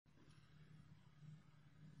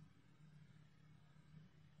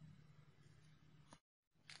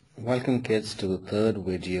Welcome kids to the third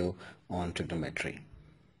video on trigonometry.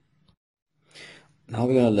 Now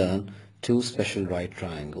we're going to learn two special right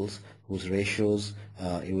triangles whose ratios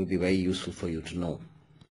it will be very useful for you to know.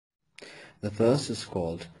 The first is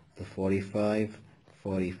called the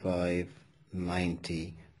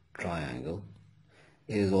 45-45-90 triangle.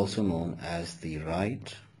 It is also known as the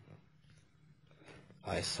right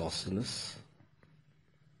isosceles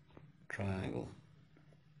triangle.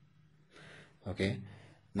 Okay,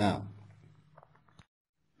 now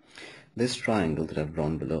this triangle that I've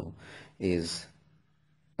drawn below is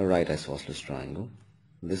a right isosceles triangle.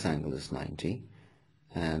 This angle is 90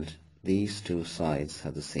 and these two sides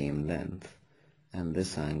have the same length, and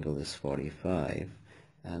this angle is 45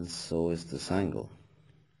 and so is this angle.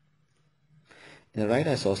 In a right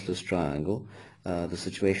isosceles triangle, the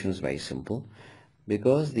situation is very simple.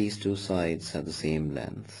 Because these two sides have the same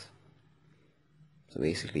length, so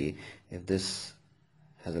basically if this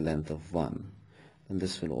has a length of 1, then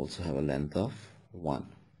this will also have a length of 1.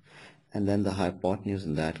 And then the hypotenuse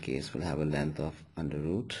in that case will have a length of under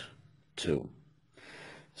root 2.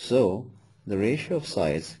 So the ratio of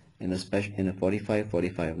sides in a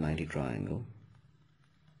 45-45-90 triangle,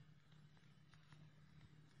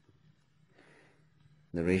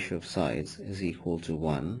 the ratio of sides is equal to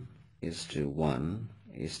 1 is to 1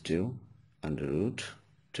 is to under root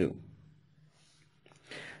 2.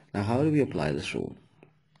 Now how do we apply this rule?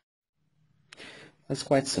 That's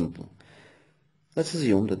quite simple. Let's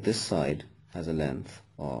assume that this side has a length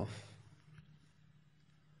of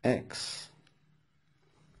x.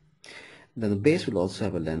 Then the base will also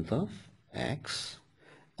have a length of x,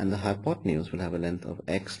 and the hypotenuse will have a length of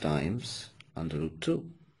x times under root 2.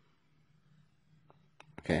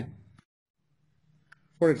 Okay?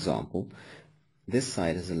 For example, this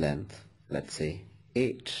side has a length, let's say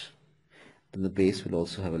 8. Then the base will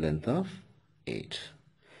also have a length of 8,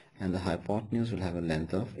 and the hypotenuse will have a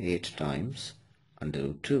length of 8 times under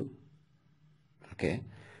root 2. Okay,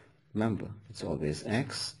 remember it's always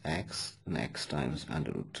x, x, and x times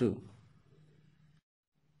under root 2.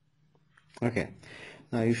 Okay,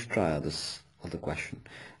 now you should try out this other question.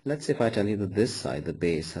 Let's say if I tell you that this side, the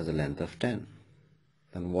base, has a length of 10,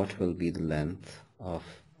 then what will be the length of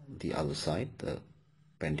the other side, the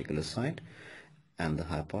perpendicular side, and the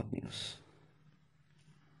hypotenuse?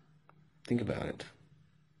 Think about it.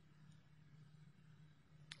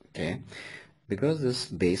 Okay, because this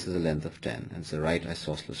base is a length of 10 and it's a right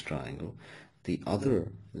isosceles triangle, the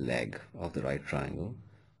other leg of the right triangle,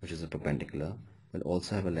 which is a perpendicular, will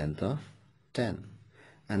also have a length of 10,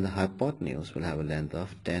 and the hypotenuse will have a length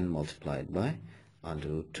of 10 multiplied by under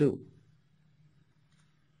root 2.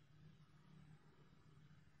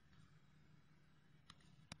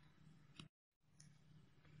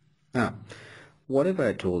 Now, what if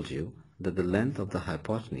I told you that the length of the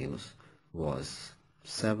hypotenuse was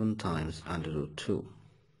 7 times under root 2?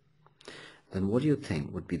 Then what do you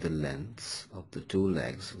think would be the lengths of the two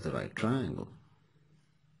legs of the right triangle?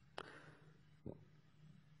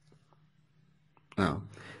 Now,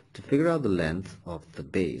 to figure out the length of the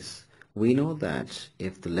base, we know that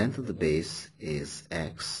if the length of the base is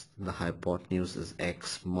x, the hypotenuse is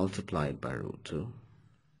x multiplied by root 2.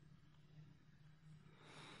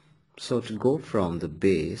 So to go from the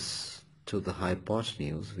base to the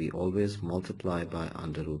hypotenuse, we always multiply by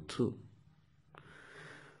under root 2,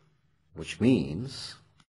 which means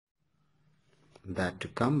that to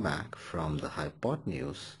come back from the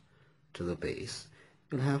hypotenuse to the base,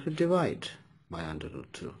 you'll have to divide by under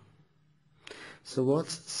root 2. So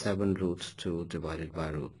what's 7 root 2 divided by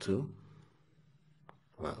root 2?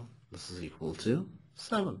 Well, this is equal to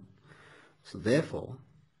 7. So therefore,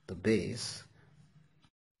 the base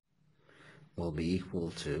will be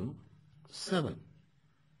equal to 7.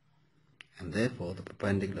 And therefore, the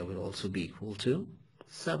perpendicular will also be equal to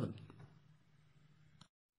 7.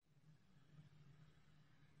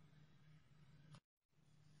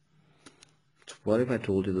 What if I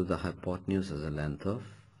told you that the hypotenuse has a length of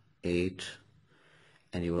 8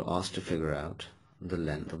 and you were asked to figure out the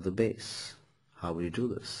length of the base? How would you do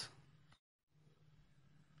this?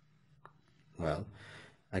 Well,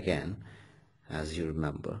 again, as you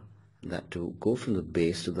remember, that to go from the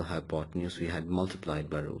base to the hypotenuse, we had multiplied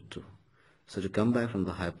by root 2. So to come back from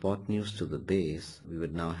the hypotenuse to the base, we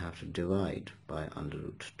would now have to divide by under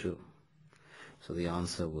root 2. So the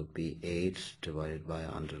answer would be 8 divided by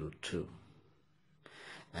under root 2.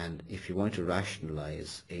 And if you want to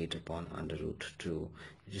rationalize 8 upon under root 2, you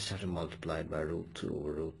just have to multiply it by root 2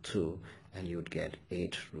 over root 2, and you would get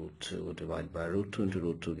 8 root 2 divided by root 2 into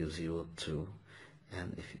root 2 gives you 2.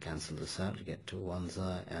 And if you cancel this out, you get 2 1s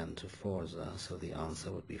and 2 4s. So the answer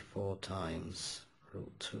would be 4 times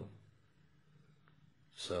root 2.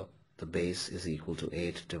 So the base is equal to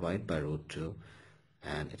 8 divided by root 2,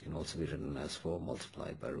 and it can also be written as 4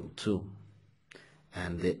 multiplied by root 2.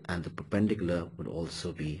 And the perpendicular would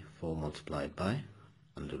also be 4 multiplied by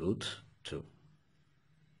under root 2.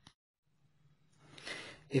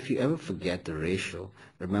 If you ever forget the ratio,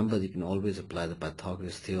 remember that you can always apply the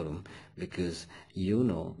Pythagoras theorem, because you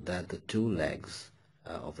know that the two legs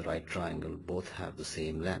of the right triangle both have the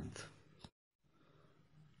same length.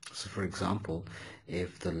 So for example,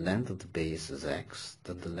 if the length of the base is x,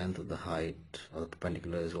 then the length of the height or the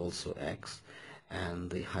perpendicular is also x, and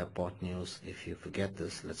the hypotenuse, if you forget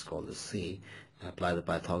this, let's call this c, and apply the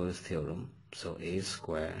Pythagoras theorem. So a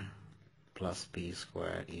square plus b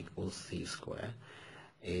square equals c square.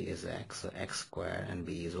 A is x, so x square, and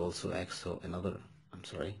b is also x, so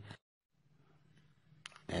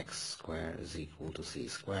x square is equal to c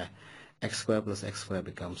square. X square plus x square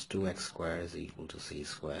becomes 2x square is equal to c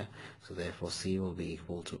square. So therefore c will be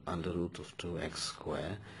equal to under root of 2x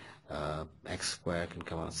square. X square can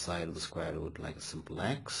come outside of the square root like a simple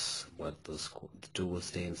x, but the 2 will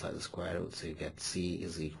stay inside the square root, so you get c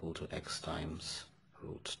is equal to x times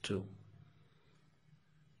root 2.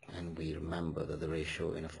 And we remember that the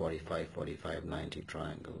ratio in a 45, 45, 90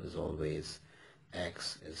 triangle is always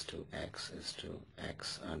x is to x is to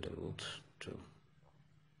x under root 2.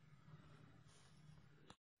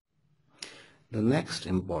 The next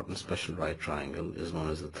important special right triangle is known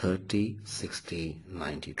as the 30, 60,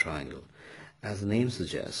 90 triangle. As the name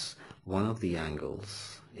suggests, one of the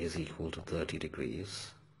angles is equal to 30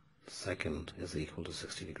 degrees, the second is equal to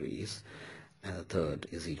 60 degrees, and the third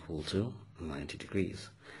is equal to 90 degrees.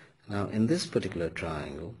 Now in this particular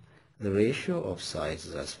triangle, the ratio of sides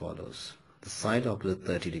is as follows. The side opposite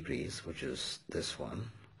 30 degrees, which is this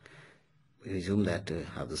one, we assume that to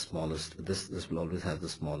have the smallest, this will always have the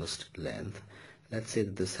smallest length. Let's say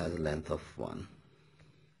that this has a length of 1.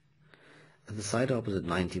 And the side opposite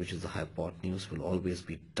 90, which is the hypotenuse, will always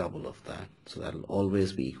be double of that. So that will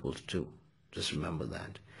always be equal to 2. Just remember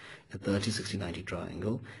that. In 30, 60, 90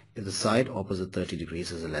 triangle, if the side opposite 30 degrees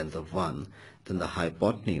has a length of 1, then the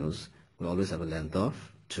hypotenuse will always have a length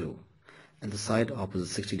of 2. And the side opposite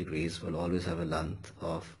 60 degrees will always have a length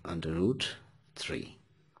of under root 3.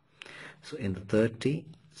 So in the 30,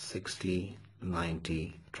 60,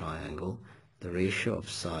 90 triangle, the ratio of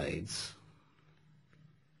sides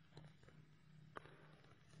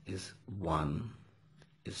is 1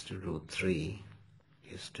 is to root 3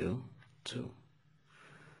 is to 2.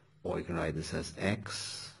 Or you can write this as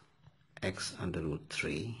x under root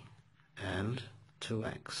 3 and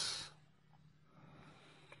 2x.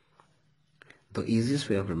 The easiest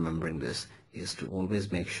way of remembering this is to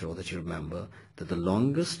always make sure that you remember that the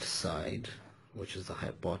longest side, which is the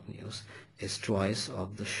hypotenuse, is twice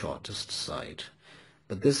of the shortest side.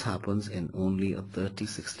 But this happens in only a 30,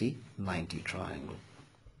 60, 90 triangle.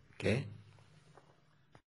 Okay?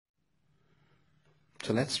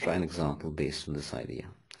 So let's try an example based on this idea.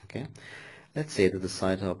 Okay? Let's say that the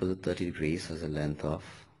side opposite 30 degrees has a length of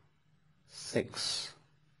 6.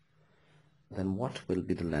 Then what will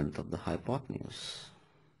be the length of the hypotenuse?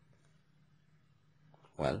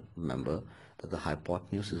 Well, remember that the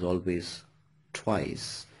hypotenuse is always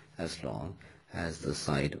twice as long as the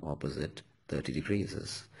side opposite 30 degrees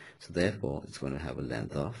is. So therefore, it's going to have a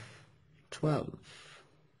length of 12.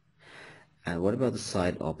 And what about the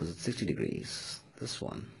side opposite 60 degrees? This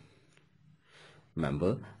one.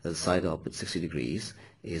 Remember that the side opposite 60 degrees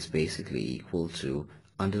is basically equal to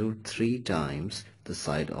under root 3 times the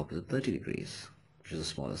side opposite 30 degrees, which is the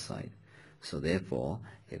smaller side. So therefore,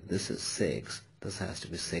 if this is 6, this has to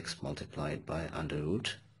be 6 multiplied by under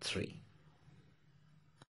root 3.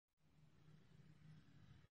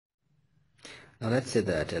 Now let's say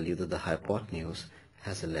that I tell you that the hypotenuse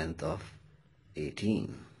has a length of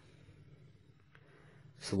 18.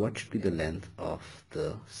 So what should be the length of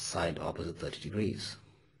the side opposite 30 degrees?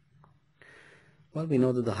 Well, we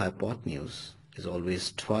know that the hypotenuse is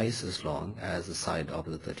always twice as long as the side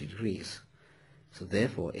opposite 30 degrees. So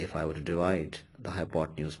therefore, if I were to divide the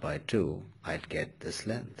hypotenuse by 2, I'd get this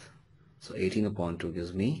length. So 18 upon 2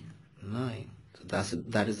 gives me 9. So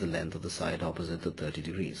that is the length of the side opposite the 30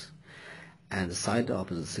 degrees. And the side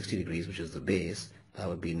opposite 60 degrees, which is the base, that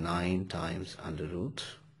would be 9 times under root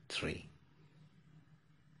 3.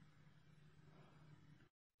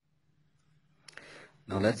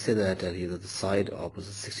 Now let's say that I tell you that the side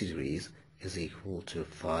opposite 60 degrees is equal to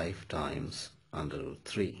 5 times under root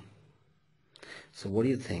 3. So what do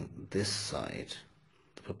you think this side,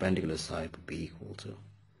 the perpendicular side, would be equal to?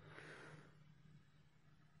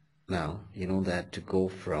 Now, you know that to go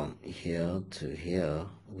from here to here,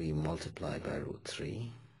 we multiply by root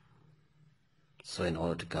 3. So in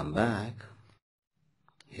order to come back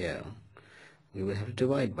here, we will have to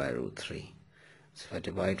divide by root 3. So if I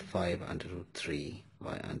divide 5 under root 3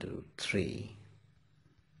 by under root 3,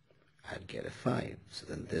 I'd get a 5. So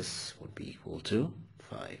then this would be equal to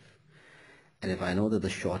 5. And if I know that the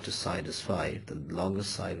shortest side is 5, the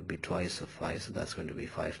longest side would be twice of 5. So that's going to be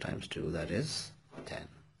 5 times 2, that is 10.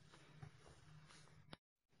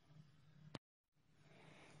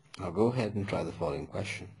 Now go ahead and try the following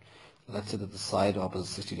question. Let's say that the side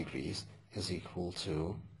opposite 60 degrees is equal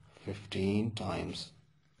to 15 times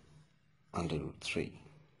under root 3.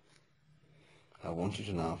 I want you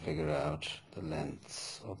to now figure out the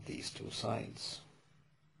lengths of these two sides.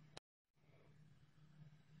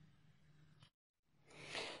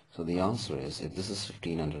 So the answer is, if this is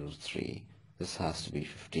 15 under root 3, this has to be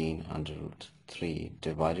 15 under root 3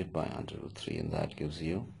 divided by under root 3, and that gives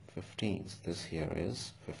you 15. So this here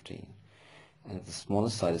is 15. And if the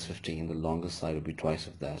smallest side is 15, the longest side will be twice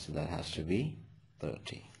of that, so that has to be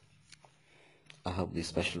 30. I hope these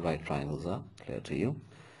special right triangles are clear to you.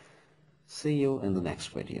 See you in the next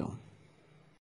video.